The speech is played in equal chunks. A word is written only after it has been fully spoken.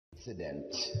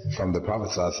incident from the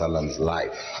Prophet ﷺ's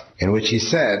life, in which he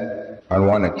said on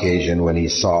one occasion when he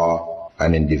saw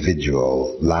an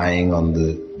individual lying on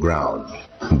the ground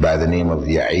by the name of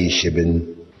Ya'ish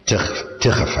ibn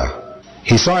Tikhfa.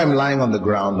 He saw him lying on the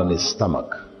ground on his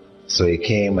stomach. So he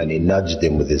came and he nudged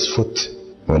him with his foot.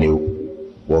 When he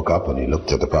woke up and he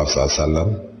looked at the Prophet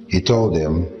ﷺ, he told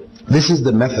him, "This is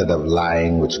the method of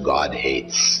lying which God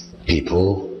hates."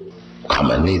 People,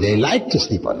 commonly, they like to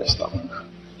sleep on their stomach.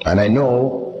 And I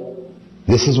know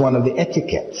this is one of the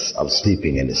etiquettes of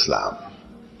sleeping in Islam.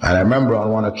 And I remember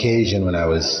on one occasion when I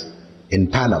was in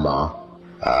Panama,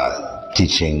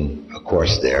 teaching a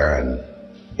course there and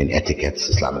in etiquettes,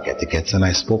 Islamic etiquettes, and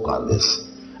I spoke on this.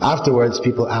 Afterwards,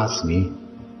 people asked me,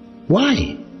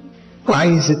 why? Why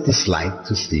is it disliked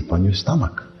to sleep on your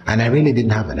stomach? And I really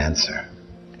didn't have an answer.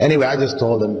 Anyway, I just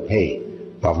told them, hey,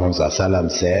 Prophet Muhammad ﷺ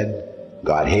said,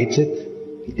 God hates it,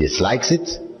 he dislikes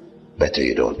it, better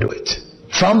you don't do it.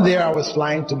 From there, I was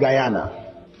flying to Guyana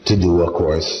to do a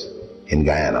course in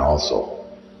Guyana also.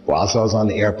 Whilst I was on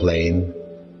the airplane,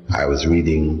 I was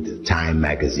reading the Time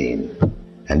magazine.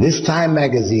 And this Time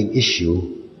magazine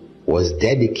issue was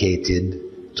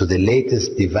dedicated to the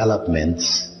latest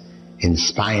developments in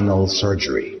spinal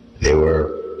surgery. They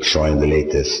were showing the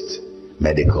latest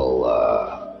medical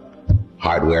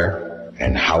hardware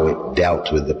and how it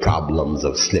dealt with the problems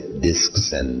of slipped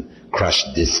discs and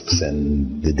crushed discs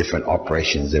and the different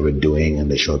operations they were doing,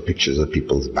 and they showed pictures of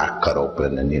people's back cut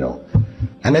open and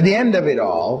And at the end of it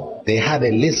all, they had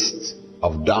a list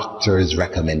of doctors'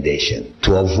 recommendation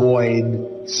to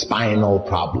avoid spinal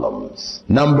problems.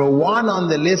 Number one on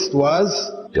the list was,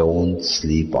 don't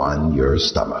sleep on your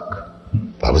stomach.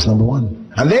 That was number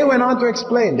one. And they went on to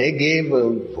explain. They gave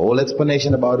a whole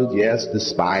explanation about it. Yes, the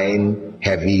spine,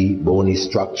 heavy, bony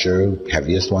structure,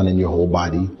 heaviest one in your whole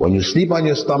body. When you sleep on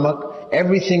your stomach,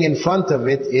 everything in front of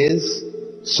it is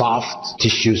soft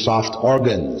tissue, soft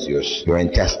organs. Your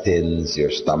intestines,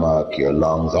 your stomach, your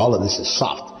lungs, all of this is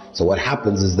soft. So what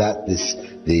happens is that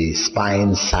the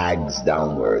spine sags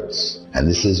downwards. And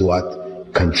this is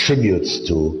what contributes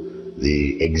to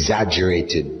the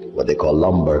exaggerated, what they call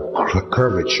lumbar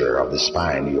curvature of the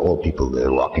spine. The old people,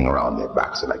 they're walking around, their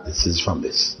backs are like, this is from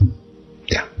this.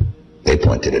 Yeah, they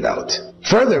pointed it out.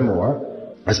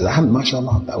 Furthermore, I said,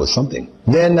 mashallah, that was something.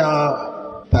 Then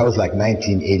that was like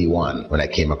 1981 when I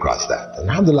came across that. And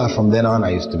alhamdulillah, from then on,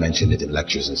 I used to mention it in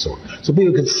lectures and so on. So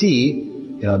people could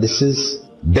see, this is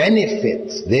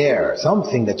benefit there,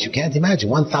 something that you can't imagine.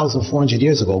 1,400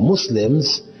 years ago,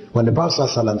 Muslims, when the Prophet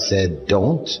ﷺ said,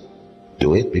 don't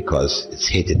do it because it's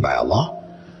hated by Allah,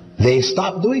 they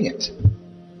stopped doing it.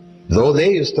 Though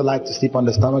they used to like to sleep on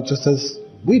the stomach just as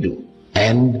we do.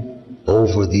 And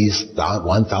over these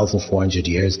 1,400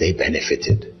 years, they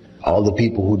benefited. All the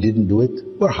people who didn't do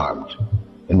it were harmed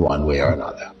in one way or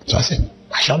another. So I said,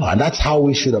 mashallah. And that's how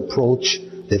we should approach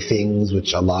the things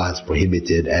which Allah has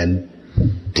prohibited and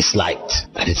disliked.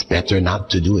 That it's better not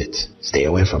to do it. Stay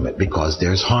away from it because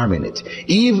there's harm in it.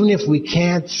 Even if we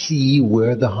can't see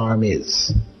where the harm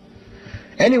is.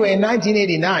 Anyway, in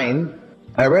 1989,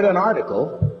 I read an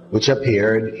article which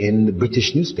appeared in the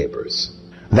British newspapers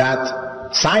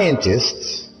that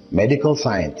scientists, medical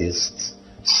scientists,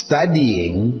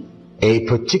 studying a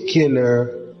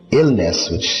particular illness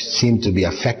which seemed to be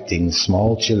affecting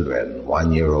small children,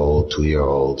 1-year-old,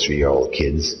 2-year-old, 3-year-old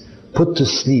kids, put to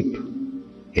sleep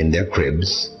in their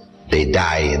cribs, they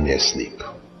die in their sleep.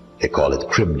 They call it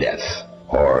crib death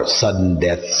or sudden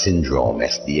death syndrome,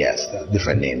 SDS,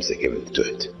 different names they give to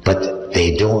it. But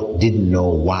they didn't know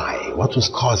why, what was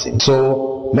causing.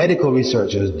 So medical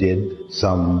researchers did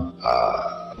some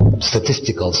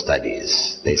statistical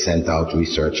studies. They sent out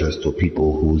researchers to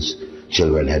people whose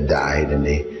children had died, and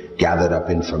they gathered up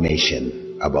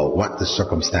information about what the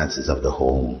circumstances of the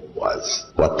home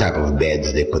was, what type of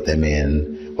beds they put them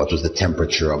in, what was the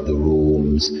temperature of the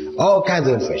rooms, all kinds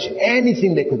of information.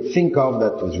 Anything they could think of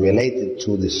that was related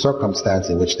to the circumstance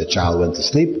in which the child went to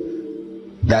sleep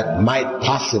that might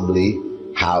possibly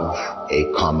have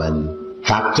a common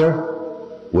factor,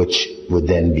 which would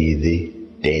then be the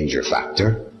danger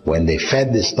factor. When they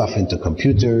fed this stuff into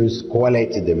computers,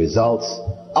 correlated the results,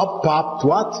 up popped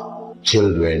what?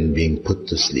 Children being put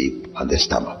to sleep on their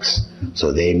stomachs.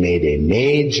 So they made a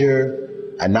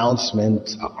major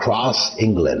announcement across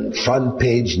England, front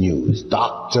page news.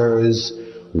 Doctors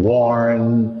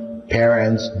warn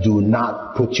parents, do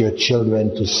not put your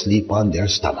children to sleep on their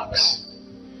stomachs.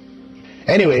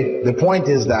 Anyway, the point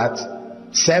is that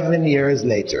 7 years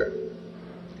later,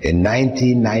 in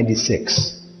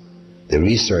 1996, the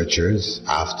researchers,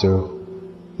 after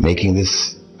making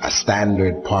this a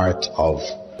standard part of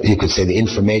you could say the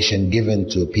information given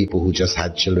to people who just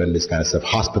had children, this kind of stuff,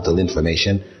 hospital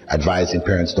information, advising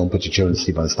parents don't put your children to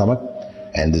sleep on the stomach,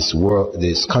 and this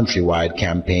countrywide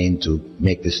campaign to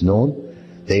make this known,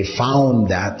 they found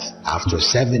that after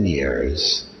 7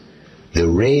 years, the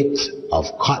rate of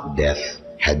cot death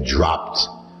had dropped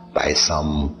by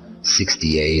some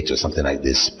 68 or something like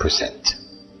this percent.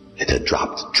 It had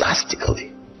dropped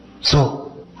drastically.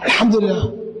 So,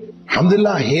 alhamdulillah.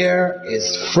 Alhamdulillah, here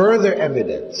is further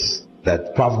evidence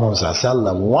that Prophet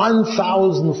Muhammad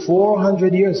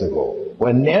 1,400 years ago,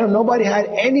 when nobody had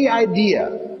any idea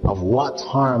of what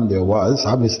harm there was,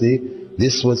 obviously,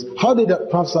 this was, how did the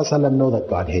Prophet know that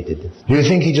God hated this? Do you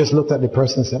think he just looked at the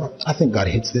person and said, I think God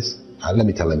hates this? Let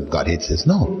me tell him God hates this.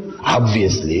 No.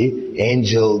 Obviously,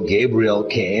 Angel Gabriel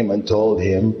came and told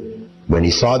him, when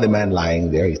he saw the man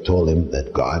lying there, he told him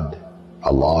that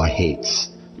Allah hates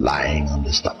lying on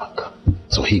the stomach.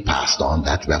 So he passed on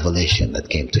that revelation that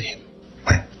came to him.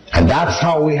 Right? And that's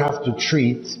how we have to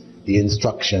treat the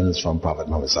instructions from Prophet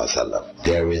Muhammad.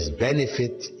 There is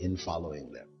benefit in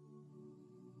following them.